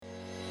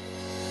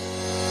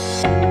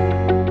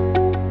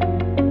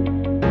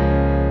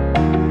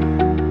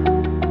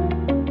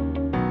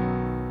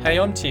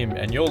I'm Tim,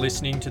 and you're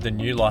listening to the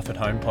New Life at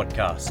Home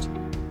podcast.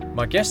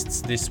 My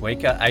guests this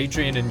week are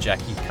Adrian and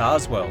Jackie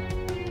Carswell.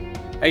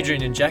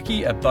 Adrian and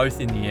Jackie are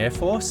both in the Air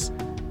Force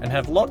and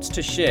have lots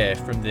to share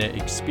from their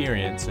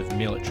experience of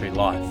military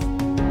life.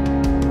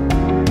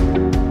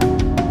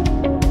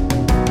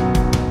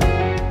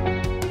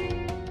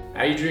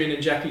 Adrian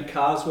and Jackie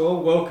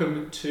Carswell,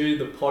 welcome to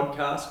the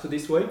podcast for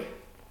this week.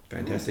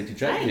 Fantastic to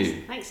chat with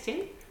you. Thanks,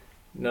 Tim.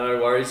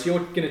 No worries. You're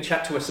going to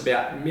chat to us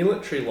about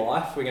military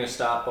life. We're going to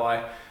start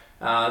by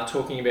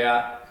talking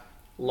about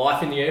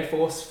life in the Air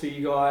Force for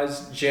you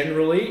guys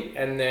generally,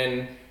 and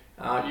then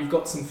you've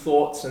got some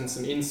thoughts and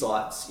some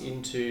insights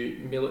into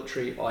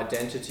military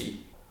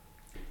identity.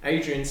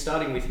 Adrian,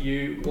 starting with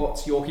you,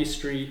 what's your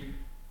history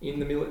in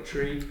the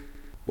military?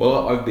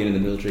 Well, I've been in the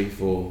military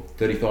for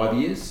 35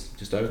 years,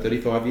 just over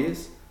 35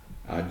 years.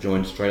 I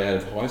joined straight out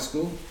of high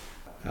school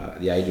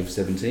at the age of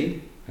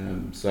 17.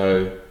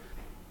 So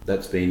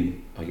that's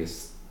been, I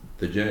guess,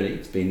 the journey.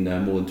 It's been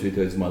more than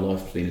 2/3 of my life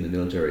has been in the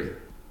military.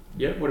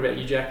 Yeah, what about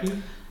you,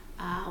 Jackie?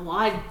 Well,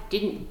 I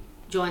didn't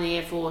join the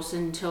Air Force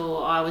until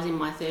I was in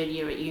my third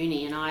year at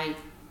uni, and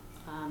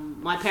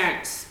my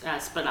parents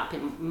split up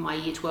in my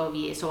year 12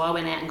 year, so I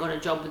went out and got a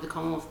job with the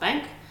Commonwealth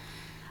Bank.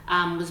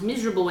 Was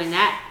miserable in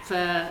that for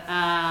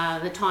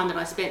the time that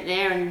I spent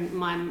there, and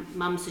my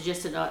mum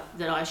suggested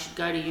that I should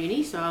go to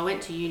uni, so I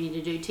went to uni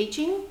to do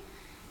teaching,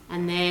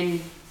 and then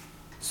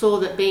saw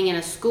that being in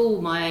a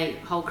school my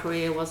whole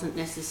career wasn't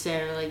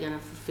necessarily going to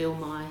fulfil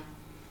my,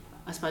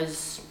 I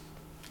suppose,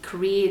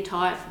 career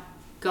type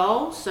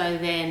goals. So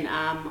then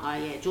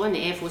I joined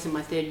the Air Force in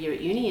my third year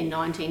at uni in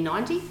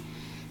 1990.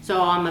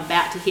 So I'm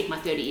about to hit my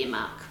 30-year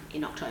mark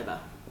in October.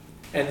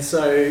 And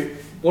so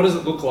what does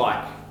it look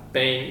like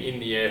being in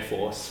the Air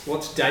Force?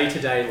 What's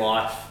day-to-day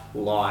life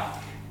like?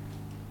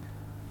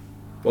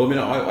 Well, I mean,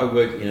 I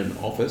work in an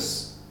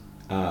office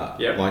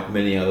like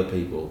many other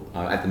people.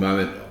 At the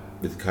moment,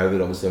 with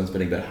COVID, obviously, I'm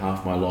spending about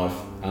half my life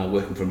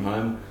working from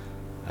home.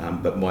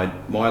 But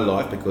my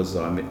life, because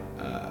I'm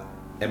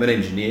an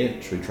engineer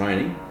through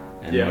training,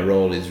 and my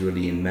role is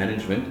really in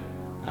management,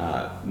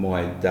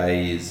 my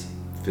day is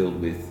filled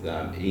with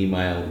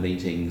email,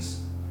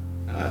 meetings,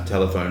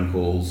 telephone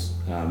calls,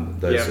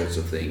 those sorts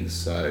of things.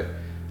 So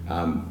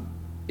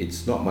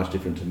it's not much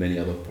different to many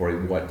other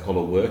probably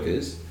white-collar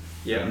workers.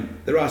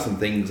 There are some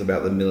things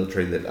about the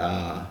military that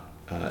are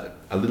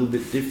a little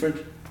bit different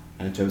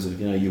in terms of,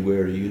 you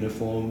wear a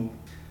uniform.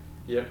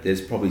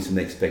 There's probably some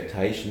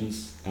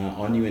expectations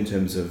on you in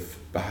terms of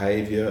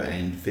behaviour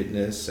and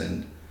fitness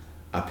and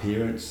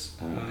appearance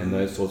and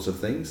those sorts of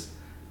things.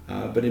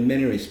 But in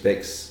many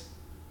respects,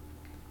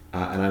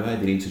 and I may have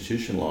been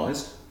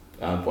institutionalised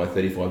by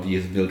 35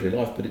 years of military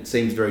life, but it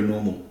seems very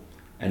normal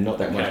and not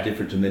that much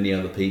different to many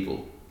other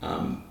people.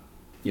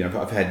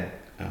 I've had,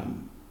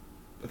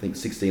 I think,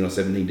 16 or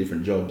 17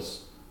 different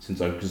jobs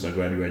since I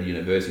graduated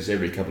university. So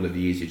every couple of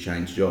years you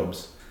change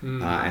jobs.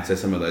 And so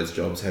some of those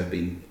jobs have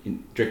been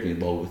directly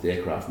involved with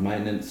aircraft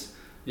maintenance,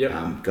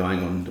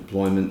 going on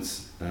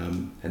deployments,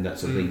 and that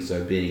sort of thing.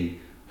 So being,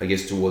 I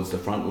guess, towards the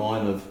front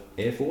line of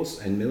Air Force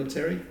and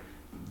military.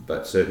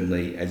 But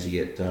certainly as you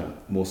get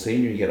more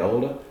senior, you get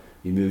older,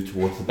 you move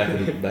towards the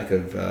back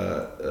of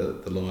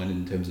the line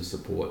in terms of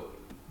support.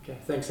 Okay,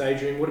 thanks,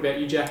 Adrian. What about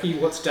you, Jackie?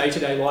 What's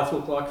day-to-day life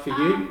look like for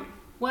you?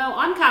 Well,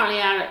 I'm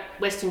currently out at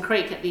Western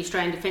Creek at the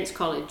Australian Defence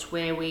College,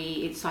 where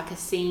it's like a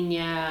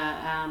senior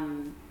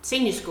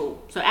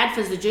school. So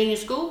ADFA's the junior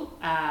school,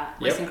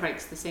 Western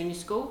Creek's the senior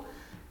school.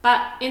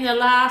 But in the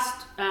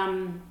last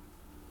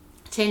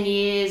 10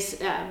 years,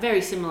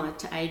 very similar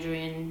to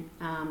Adrian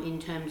in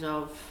terms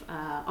of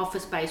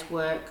office-based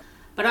work.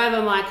 But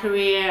over my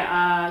career,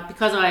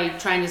 because I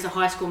trained as a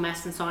high school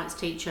maths and science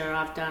teacher,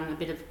 I've done a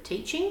bit of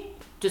teaching.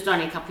 Just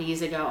only a couple of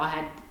years ago, I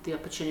had the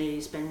opportunity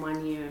to spend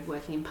 1 year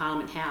working in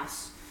Parliament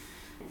House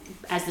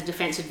as the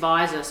defence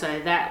advisor, so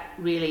that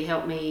really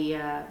helped me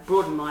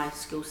broaden my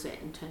skill set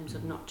in terms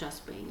of not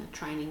just being a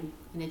training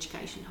and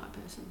education type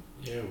person.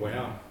 Yeah,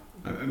 wow.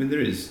 I mean, there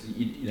is,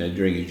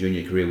 during your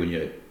junior career when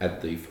you're at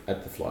the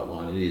flight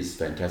line, it is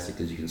fantastic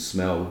because you can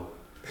smell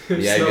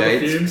the air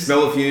gates,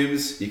 smell the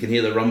fumes, you can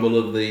hear the rumble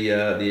of the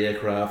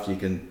aircraft, you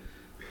can,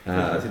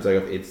 it seems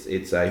like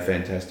it's a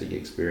fantastic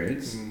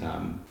experience.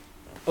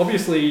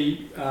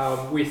 Obviously,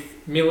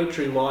 with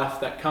military life,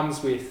 that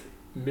comes with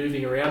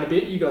moving around a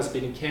bit. You guys have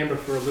been in Canberra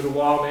for a little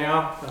while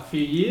now, a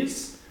few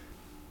years.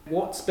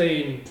 What's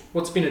been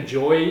a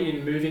joy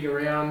in moving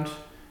around?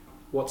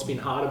 What's been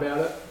hard about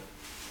it?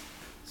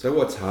 So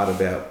what's hard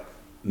about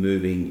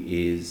moving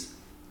is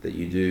that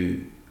you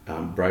do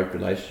break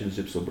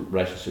relationships, or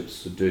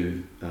relationships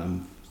do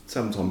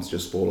sometimes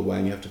just fall away,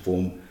 and you have to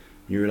form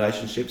new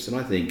relationships. And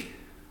I think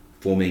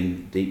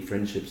forming deep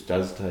friendships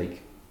does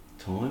take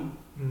time.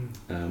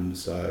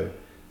 So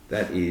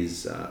that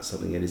is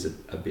something that is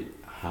a bit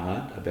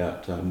hard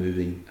about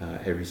moving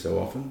every so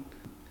often.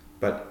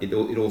 But it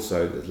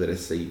also has let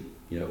us see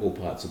all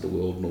parts of the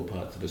world and all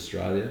parts of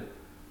Australia,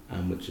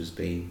 which has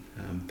been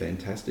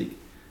fantastic.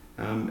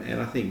 And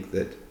I think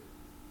that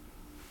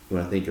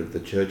when I think of the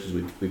churches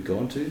we've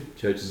gone to,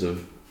 churches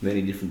of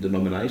many different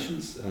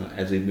denominations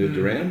as we've moved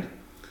around.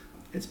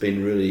 It's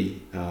been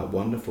really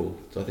wonderful.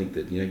 So I think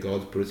that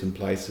God's put us in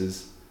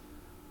places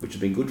which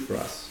have been good for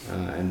us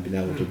and been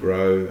able to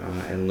grow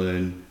and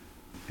learn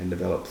and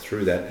develop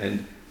through that.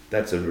 And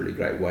that's a really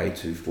great way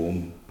to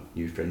form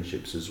new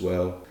friendships as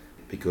well,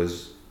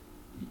 because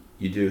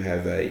you do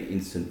have a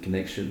instant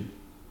connection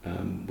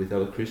with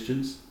other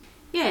Christians.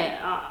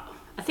 Yeah,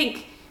 I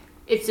think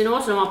it's an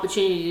awesome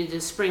opportunity to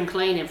spring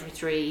clean every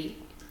 3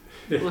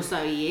 or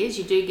so years.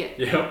 You do get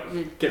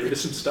get rid of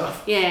some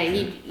stuff. Yeah,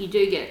 you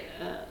do get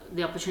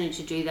the opportunity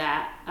to do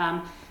that.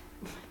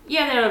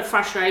 There are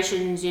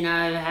frustrations,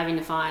 having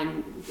to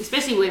find,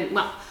 especially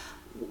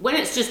when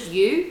it's just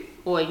you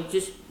or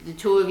just the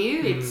two of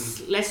you.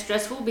 It's less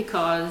stressful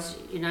because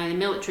the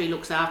military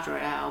looks after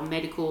our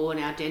medical and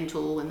our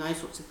dental and those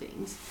sorts of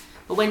things.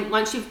 But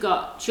once you've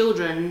got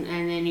children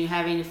and then you're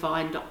having to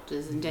find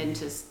doctors and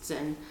dentists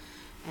and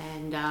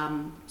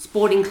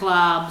sporting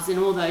clubs and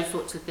all those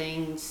sorts of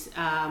things,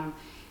 I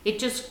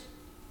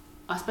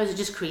suppose it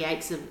just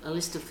creates a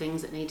list of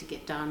things that need to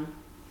get done.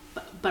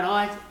 But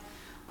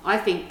I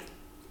think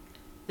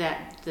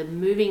that the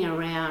moving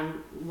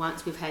around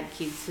once we've had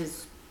kids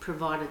has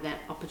provided that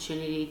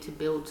opportunity to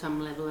build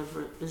some level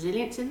of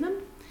resilience in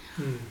them.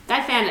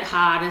 They found it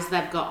hard as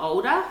they've got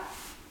older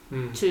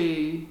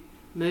to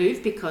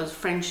move because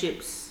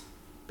friendships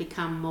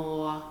become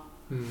more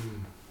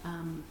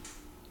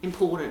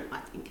important, I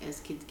think, as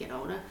kids get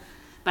older.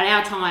 But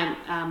our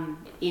time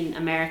in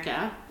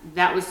America,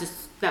 that was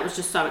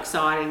just so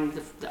exciting.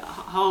 The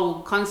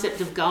whole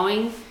concept of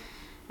going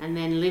and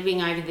then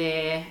living over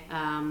there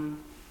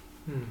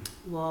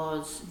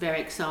was very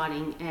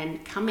exciting.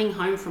 And coming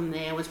home from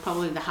there was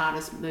probably the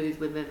hardest move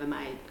we've ever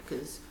made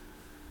because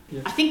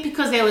I think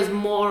because there was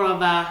more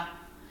of a...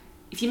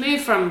 If you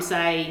move from,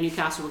 say,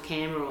 Newcastle to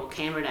Canberra or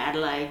Canberra to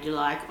Adelaide, you're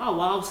like, oh,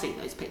 well, I'll see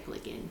those people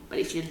again. But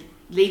if you're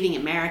leaving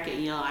America,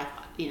 you're like,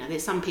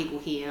 there's some people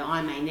here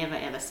I may never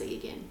ever see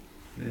again.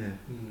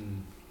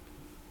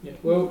 Yeah.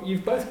 Well,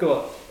 you've both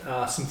got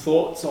some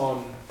thoughts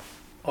on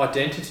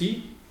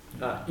identity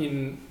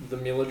in the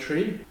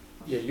military.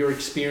 Yeah, your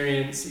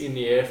experience in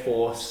the Air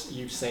Force,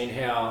 you've seen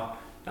how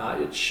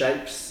it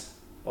shapes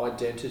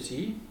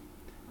identity.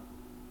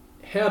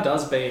 How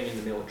does being in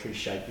the military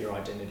shape your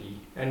identity?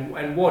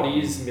 And what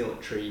is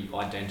military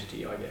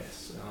identity, I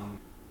guess?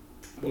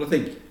 Well, I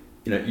think,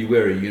 you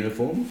wear a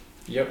uniform.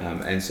 Yep.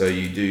 And so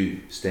you do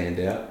stand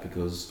out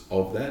because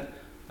of that.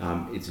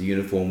 It's a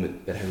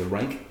uniform that has a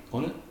rank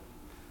on it,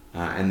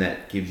 and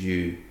that gives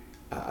you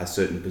a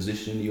certain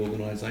position in the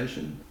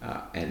organisation,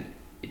 and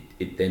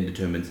it then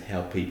determines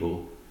how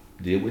people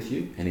deal with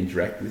you and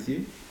interact with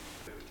you.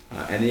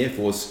 And the Air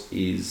Force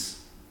is,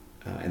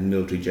 and the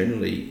military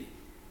generally,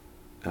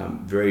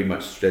 very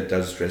much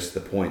does stress the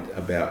point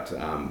about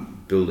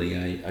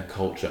building a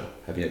culture,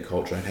 having a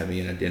culture and having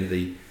an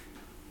identity.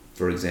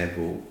 For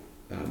example,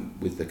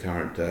 with the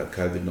current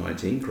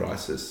COVID-19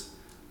 crisis,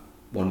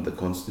 one of the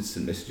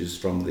consistent messages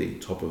from the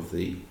top of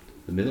the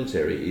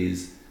military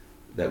is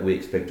that we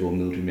expect all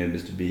military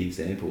members to be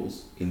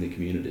examples in the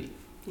community.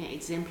 Yeah,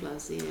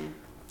 exemplars, yeah.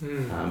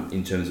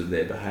 In terms of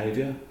their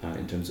behaviour,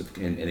 in terms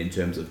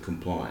of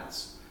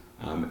compliance.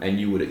 And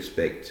you would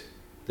expect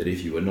that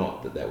if you were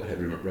not, that would have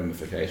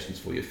ramifications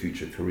for your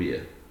future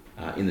career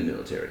in the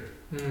military.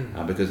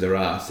 Because there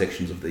are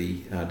sections of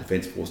the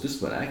Defence Force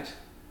Discipline Act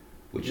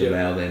which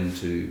allow them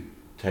to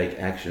take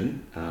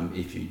action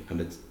if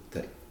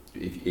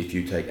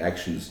you take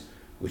actions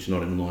which are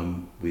not in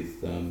line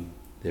with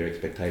their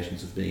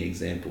expectations of being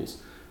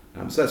examples.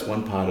 So that's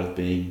one part of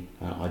being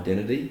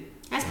identity.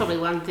 That's probably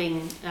one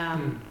thing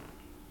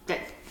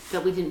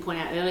that we didn't point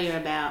out earlier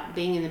about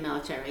being in the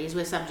military is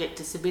we're subject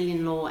to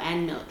civilian law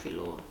and military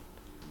law.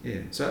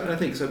 Yeah, so I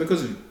think so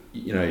because of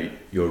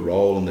your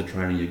role and the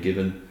training you're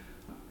given,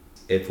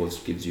 Air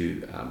Force gives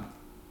you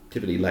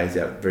typically lays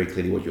out very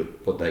clearly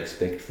what they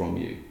expect from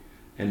you,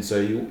 and so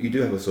you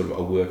do have a sort of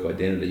a work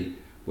identity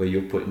where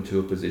you're put into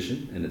a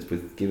position, and it's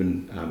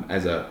given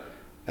as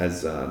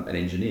an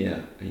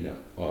engineer.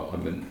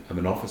 I'm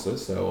an officer,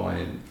 so I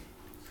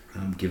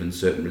am given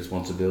certain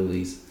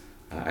responsibilities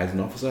as an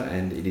officer,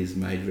 and it is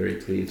made very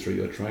clear through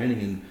your training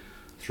and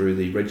through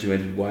the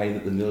regimented way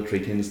that the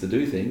military tends to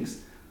do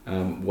things,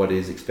 what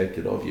is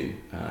expected of you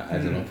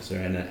as an officer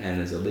and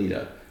as a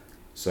leader.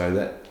 So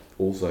that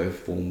also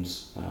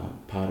forms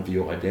part of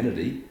your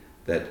identity,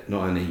 that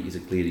not only is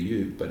it clear to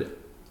you, but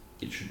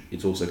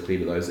it's also clear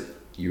to those that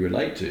you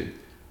relate to.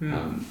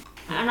 And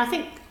I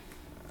think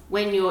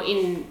when you're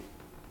in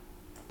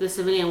the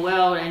civilian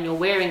world and you're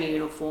wearing a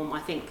uniform, I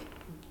think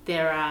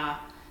there are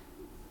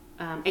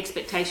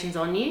expectations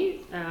on you.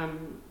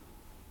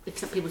 If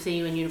some people see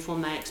you in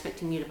uniform, they're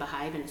expecting you to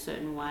behave in a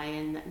certain way,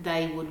 and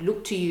they would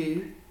look to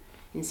you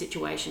in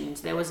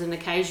situations. There was an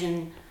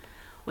occasion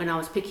when I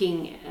was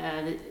picking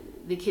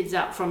the kids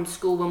up from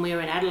school when we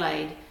were in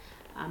Adelaide,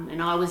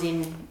 and I was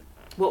in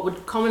what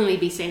would commonly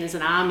be seen as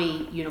an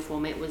army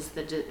uniform. It was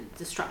the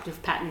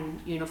destructive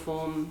pattern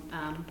uniform.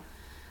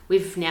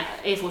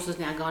 Air Force has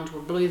now gone to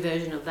a blue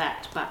version of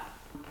that, but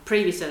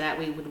previous to that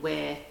we would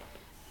wear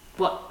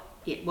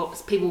what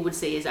people would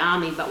see as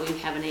Army, but we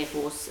have an Air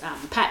Force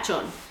patch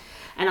on.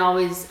 And I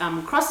was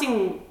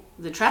crossing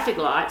the traffic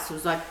lights. It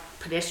was like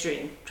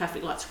pedestrian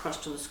traffic lights across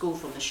to the school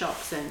from the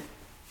shops, and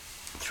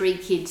 3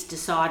 kids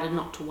decided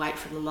not to wait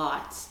for the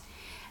lights,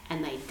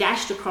 and they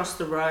dashed across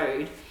the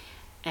road,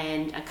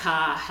 and a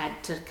car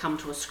had to come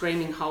to a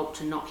screaming halt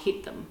to not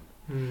hit them.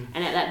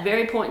 And at that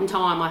very point in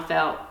time, I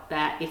felt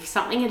that if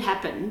something had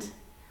happened,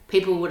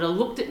 people would have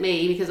looked at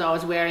me because I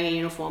was wearing a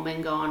uniform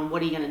and gone, what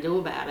are you going to do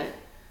about it?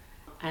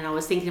 And I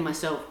was thinking to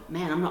myself,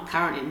 man, I'm not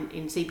current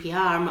in CPR,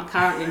 I'm not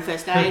current in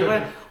first aid,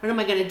 what am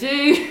I going to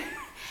do?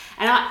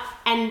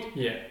 and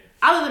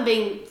other than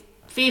being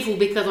fearful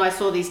because I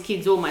saw these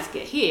kids almost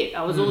get hit,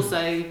 I was also,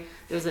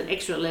 there was an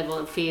extra level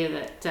of fear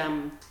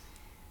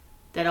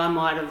that I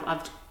might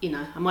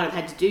have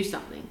had to do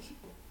something.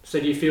 So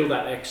do you feel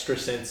that extra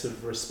sense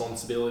of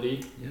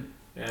responsibility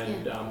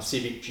and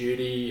civic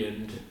duty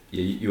and...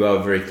 Yeah, you are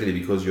very clearly,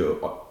 because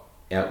you're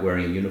out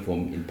wearing a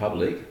uniform in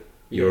public,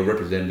 you're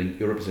representing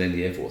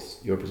the Air Force,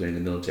 you're representing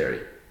the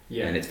military.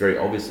 Yeah. And it's very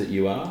obvious that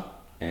you are,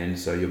 and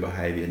so your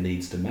behaviour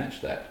needs to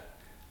match that.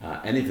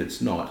 And if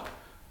it's not,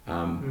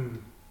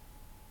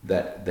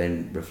 that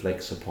then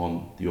reflects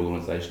upon the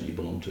organisation you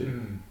belong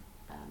to.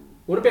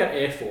 What about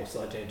Air Force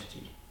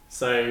identity?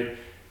 So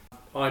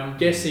I'm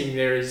guessing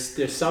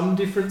there's some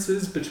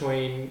differences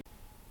between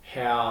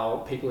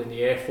how people in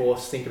the Air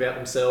Force think about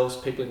themselves,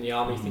 people in the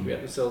Army think about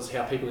themselves,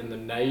 how people in the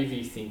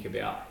Navy think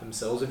about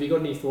themselves. Have you got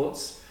any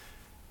thoughts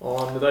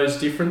on those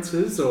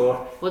differences?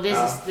 Or well,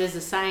 there's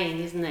a saying,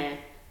 isn't there?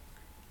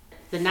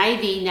 The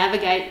Navy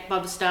navigate by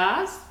the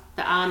stars,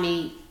 the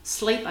Army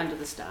sleep under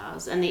the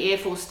stars, and the Air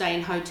Force stay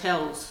in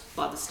hotels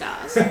by the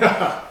stars.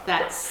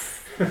 That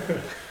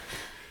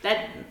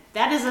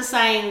is a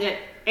saying that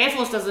Air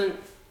Force doesn't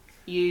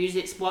use.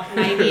 It's what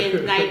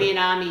Navy and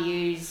Army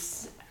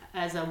use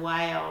as a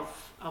way of,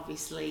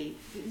 obviously,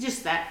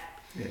 just that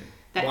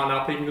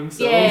one-upping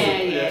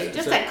themselves.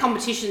 Just that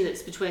competition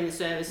that's between the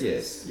services.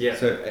 Yes. Yeah.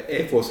 So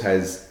Air Force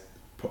has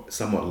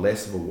somewhat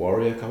less of a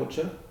warrior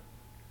culture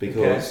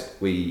because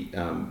we,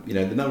 the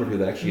number of people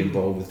that actually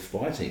involved with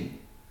fighting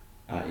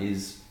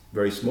is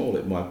very small.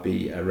 It might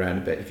be around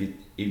about,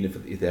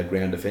 if they're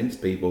ground defence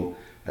people,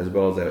 as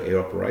well as our air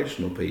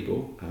operational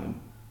people,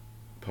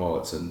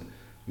 pilots and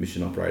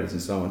mission operators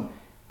and so on,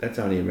 that's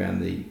only around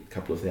the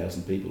couple of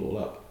thousand people all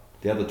up.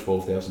 The other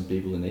 12,000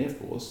 people in the Air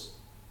Force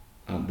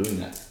aren't doing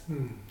that.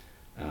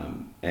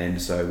 And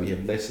so we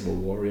have less of a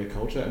warrior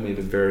culture, and we have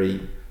a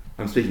very,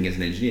 I'm speaking as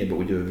an engineer, but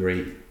we do a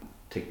very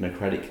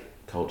technocratic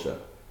culture.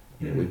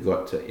 We've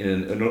got, in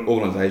an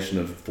organisation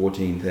of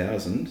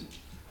 14,000,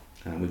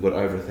 we've got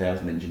over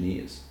 1,000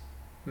 engineers.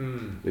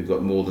 We've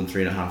got more than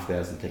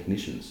 3,500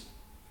 technicians.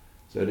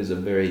 So it is a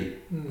very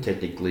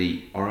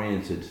technically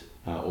oriented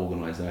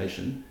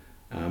organisation,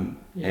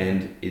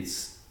 and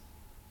it's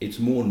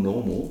more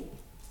normal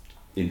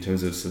in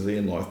terms of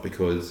civilian life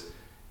because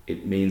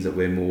it means that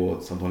we're more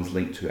sometimes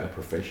linked to our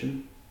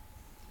profession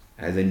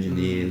as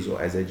engineers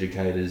or as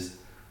educators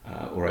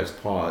or as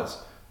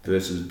pilots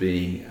versus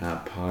being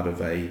part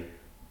of a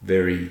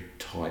very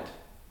tight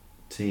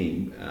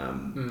team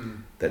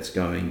that's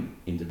going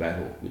into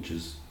battle, which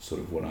is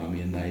sort of what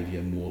Army and Navy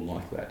are more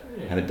like that.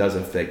 And it does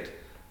affect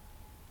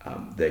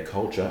their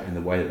culture and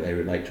the way that they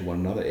relate to one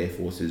another. Air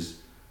Force is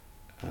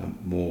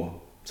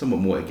somewhat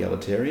more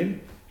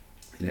egalitarian.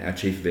 Our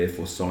Chief of Air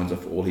Force signs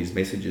off all his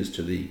messages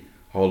to the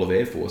whole of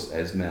Air Force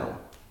as Mal,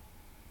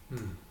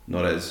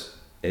 not as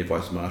Air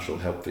Vice Marshal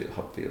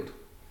Hupfield.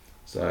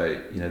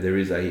 So there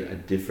is a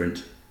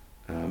different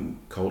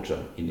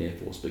culture in Air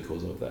Force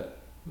because of that.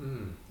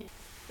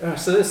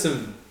 So there's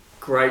some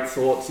great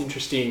thoughts,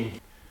 interesting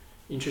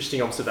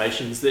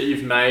observations that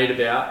you've made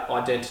about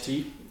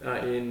identity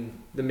in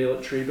the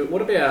military. But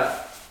what about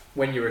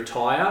when you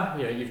retire?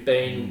 You've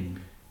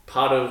been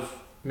part of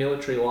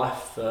military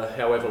life for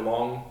however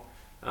long,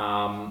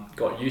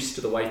 got used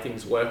to the way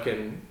things work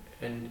and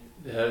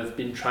have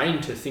been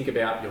trained to think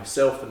about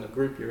yourself and the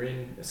group you're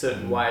in a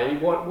certain way.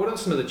 What are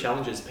some of the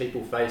challenges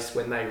people face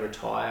when they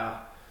retire?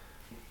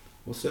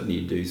 Well, certainly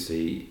you do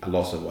see a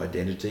loss of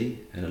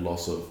identity and a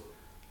loss of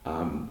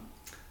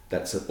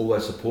all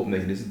those support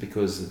mechanisms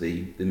because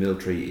the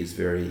military is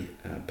very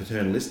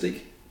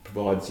paternalistic,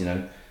 provides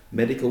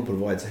medical,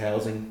 provides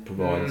housing,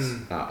 provides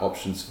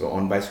options for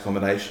on-base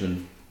accommodation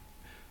and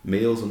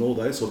meals and all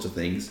those sorts of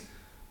things.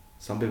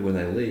 Some people, when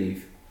they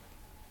leave,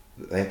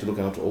 they have to look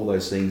after all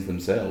those things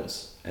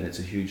themselves, and it's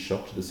a huge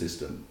shock to the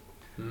system.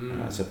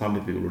 So some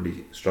people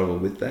really struggle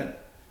with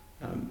that,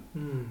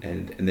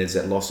 and there's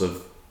that loss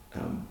of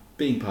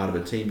being part of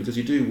a team because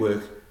you do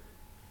work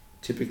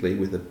typically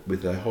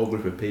with a whole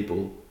group of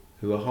people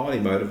who are highly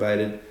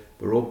motivated.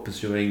 We're all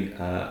pursuing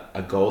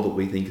a goal that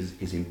we think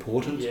is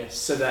important. Yes,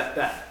 so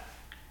that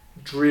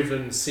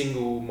driven,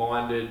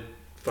 single-minded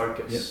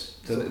focus.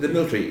 Yep. So the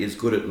military is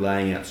good at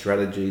laying out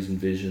strategies and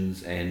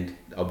visions and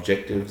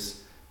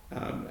objectives,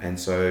 and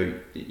so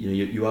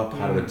you are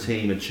part of a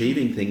team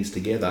achieving things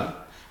together.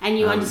 And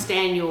you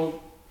understand your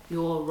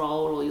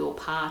role or your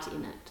part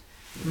in it.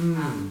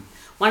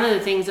 One of the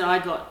things that I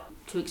got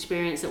to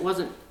experience that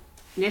wasn't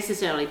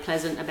necessarily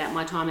pleasant about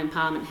my time in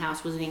Parliament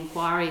House was an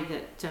inquiry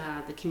that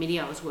the committee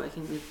I was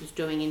working with was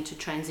doing into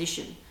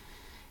transition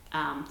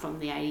from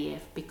the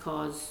ADF,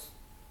 because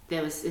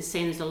there's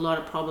seen as a lot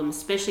of problems,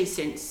 especially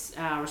since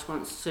our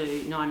response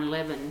to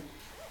 9/11,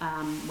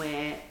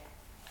 where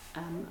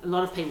a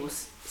lot of people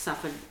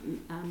suffered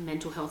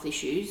mental health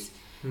issues.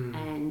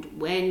 And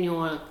when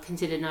you're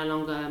considered no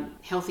longer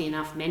healthy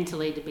enough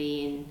mentally to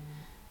be in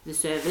the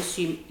service,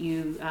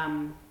 you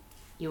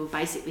were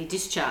basically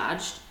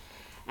discharged.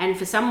 And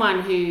for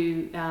someone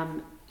who,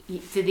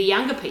 for the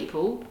younger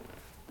people,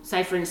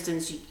 say for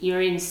instance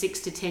you're in 6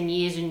 to 10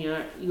 years and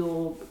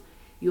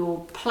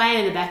your plan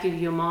in the back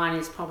of your mind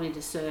is probably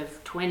to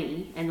serve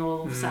 20, and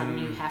all of a sudden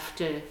you have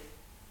to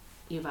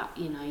give up.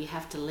 You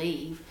have to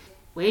leave.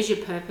 Where's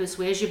your purpose?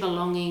 Where's your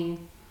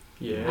belonging?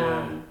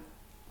 Yeah.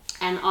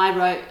 And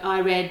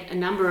I read a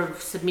number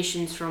of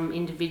submissions from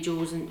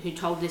individuals who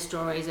told their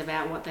stories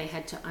about what they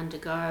had to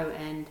undergo,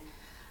 and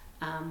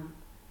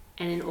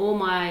in all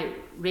my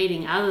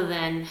reading, other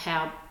than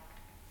how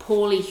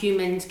poorly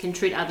humans can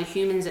treat other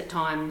humans at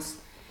times,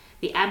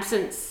 the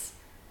absence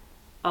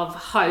of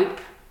hope,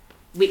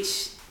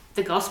 which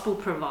the gospel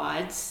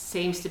provides,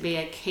 seems to be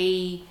a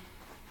key.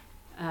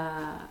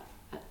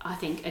 I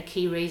think a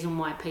key reason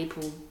why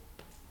people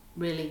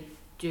really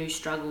do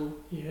struggle.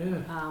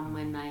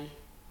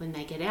 When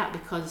they get out,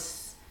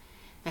 because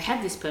they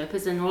have this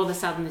purpose and all of a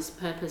sudden this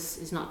purpose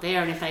is not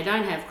there. And if they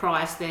don't have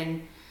Christ,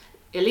 then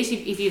at least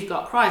if you've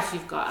got Christ,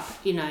 you've got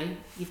something to...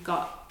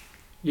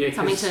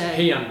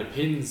 He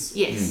underpins.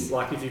 Yes.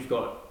 Like if you've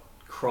got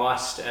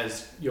Christ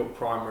as the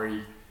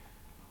primary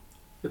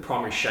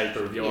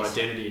shaper of your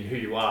identity and who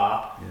you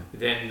are,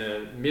 then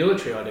the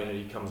military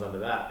identity comes under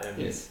that. And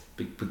yes,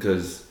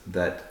 because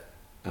that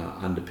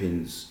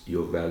underpins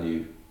your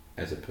value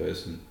as a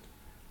person.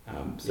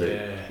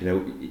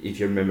 If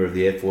you're a member of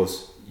the Air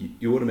Force,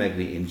 you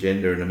automatically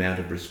engender an amount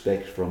of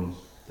respect from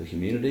the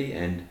community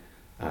and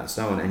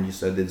so on. And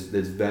so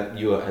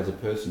you are, as a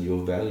person,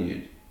 you're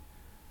valued.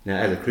 Now,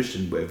 as a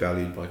Christian, we're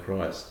valued by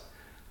Christ.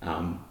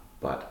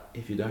 But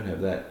if you don't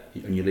have that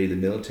and you leave the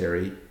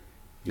military,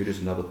 you're just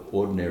another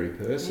ordinary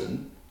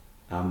person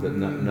that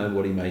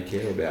nobody may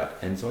care about.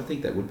 And so I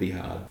think that would be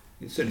hard.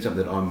 It's certainly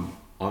something that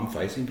I'm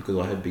facing, because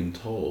I have been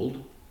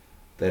told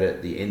that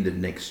at the end of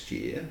next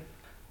year,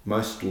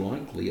 most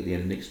likely at the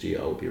end of next year,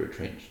 I will be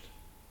retrenched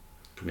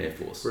from Air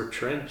Force.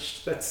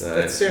 Retrenched? That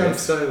sounds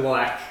so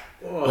like...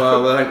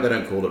 Oh. Well, they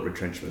don't call it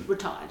retrenchment.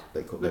 Retired.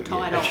 They call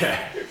Retired off.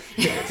 Okay.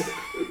 Yes.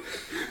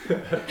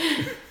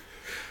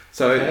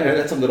 So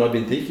that's something that I've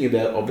been thinking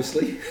about,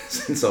 obviously,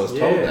 since I was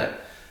told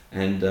that.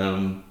 And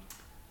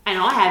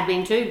I have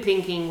been too,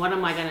 thinking, what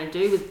am I going to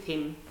do with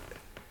him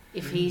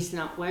if he's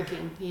not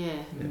working?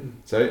 Yeah.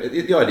 So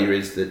the idea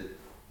is that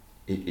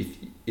it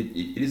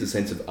is a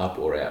sense of up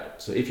or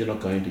out. So if you're not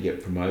going to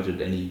get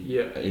promoted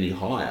any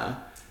higher,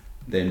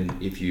 then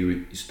if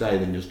you stay,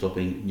 then you're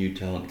stopping new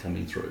talent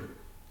coming through.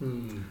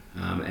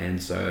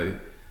 And so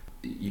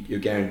you're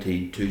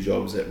guaranteed 2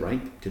 jobs at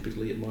rank,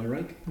 typically at my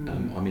rank.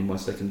 I'm in my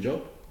 2nd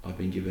job. I've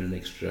been given an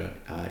extra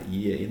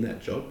year in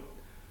that job.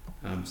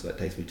 So that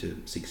takes me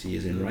to 6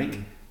 years in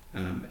rank.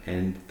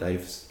 And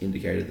they've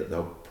indicated that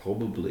they'll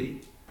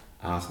probably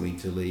ask me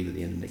to leave at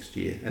the end of next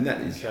year. And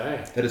that is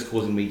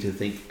causing me to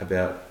think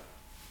about,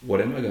 what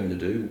am I going to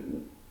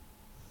do?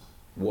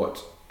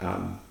 What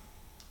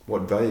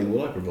value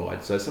will I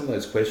provide? So some of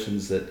those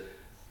questions that...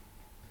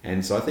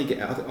 And so I think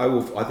I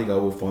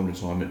will find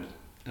retirement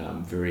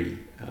very...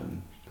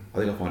 I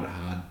think I'll find it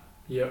hard.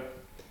 Yep.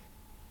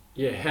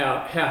 Yeah,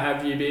 how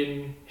have you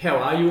been? How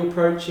are you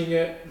approaching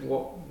it?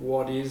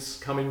 What is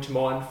coming to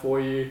mind for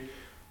you?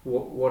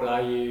 What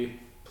are you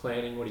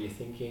planning? What are you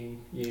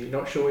thinking? You're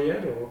not sure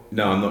yet, or?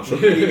 No, I'm not sure.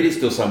 It is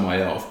still some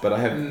way off, but I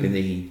have been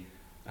thinking,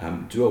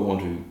 do I want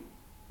to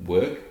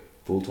work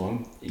full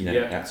time,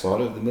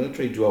 outside of the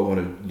military? Do I want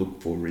to look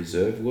for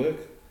reserve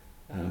work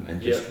and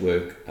just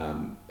work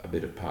a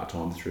bit of part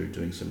time through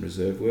doing some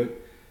reserve work?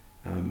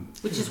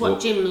 Which is what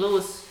Jim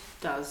Lewis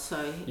does.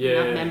 So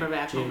another member of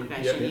our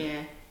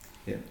congregation.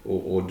 Yeah.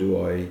 Or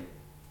do I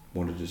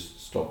want to just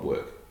stop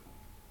work?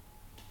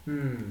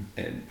 And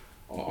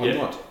I'm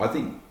not. I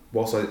think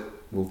whilst I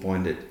will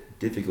find it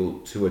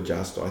difficult to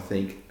adjust, I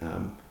think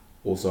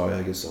also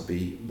I guess I'll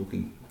be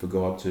looking for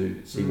God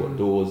to see what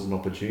doors and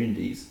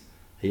opportunities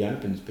He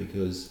opens,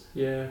 because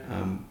there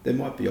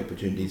might be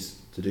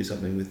opportunities to do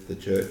something with the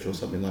church or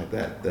something like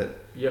that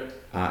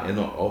are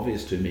not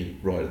obvious to me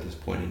right at this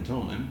point in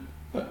time,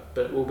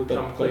 but will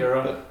become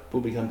clearer. But will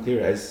become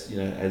clearer as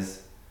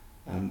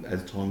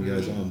time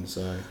goes on.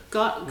 So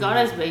God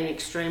has been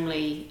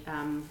extremely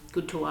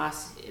good to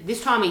us.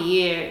 This time of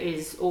year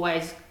is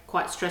always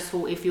quite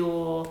stressful if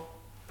you're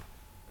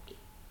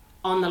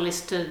on the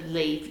list to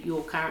leave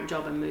your current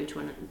job and move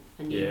to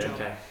a new job.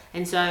 Okay.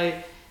 And so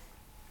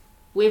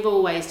we've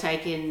always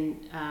taken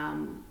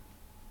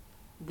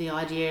the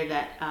idea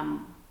that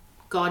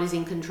God is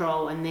in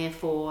control, and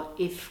therefore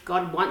if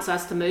God wants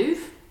us to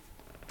move,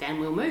 then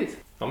we'll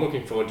move. I'm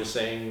looking forward to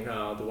seeing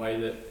the way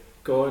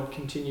that God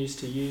continues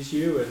to use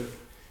you, and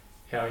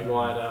how you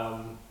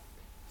might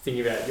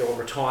think about your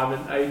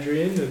retirement,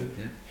 Adrian,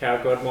 and how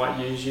God might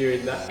use you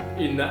in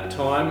that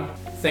time.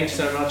 Thanks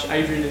so much,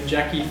 Adrian and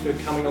Jackie, for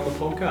coming on the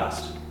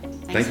podcast.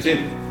 Thanks,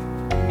 Tim.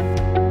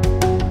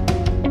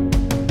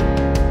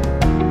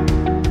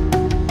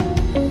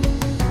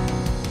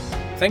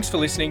 Thanks for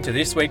listening to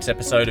this week's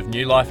episode of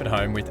New Life at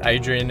Home with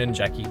Adrian and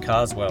Jackie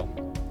Carswell.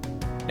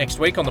 Next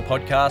week on the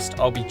podcast,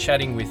 I'll be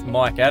chatting with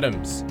Mike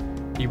Adams.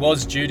 He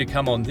was due to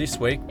come on this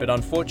week, but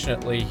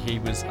unfortunately he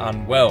was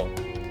unwell.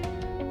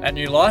 At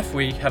New Life,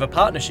 we have a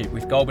partnership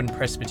with Goulburn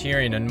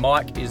Presbyterian, and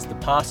Mike is the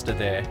pastor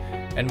there.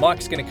 And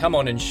Mike's going to come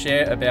on and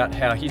share about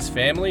how his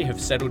family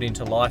have settled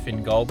into life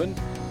in Goulburn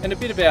and a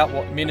bit about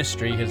what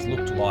ministry has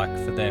looked like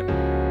for them.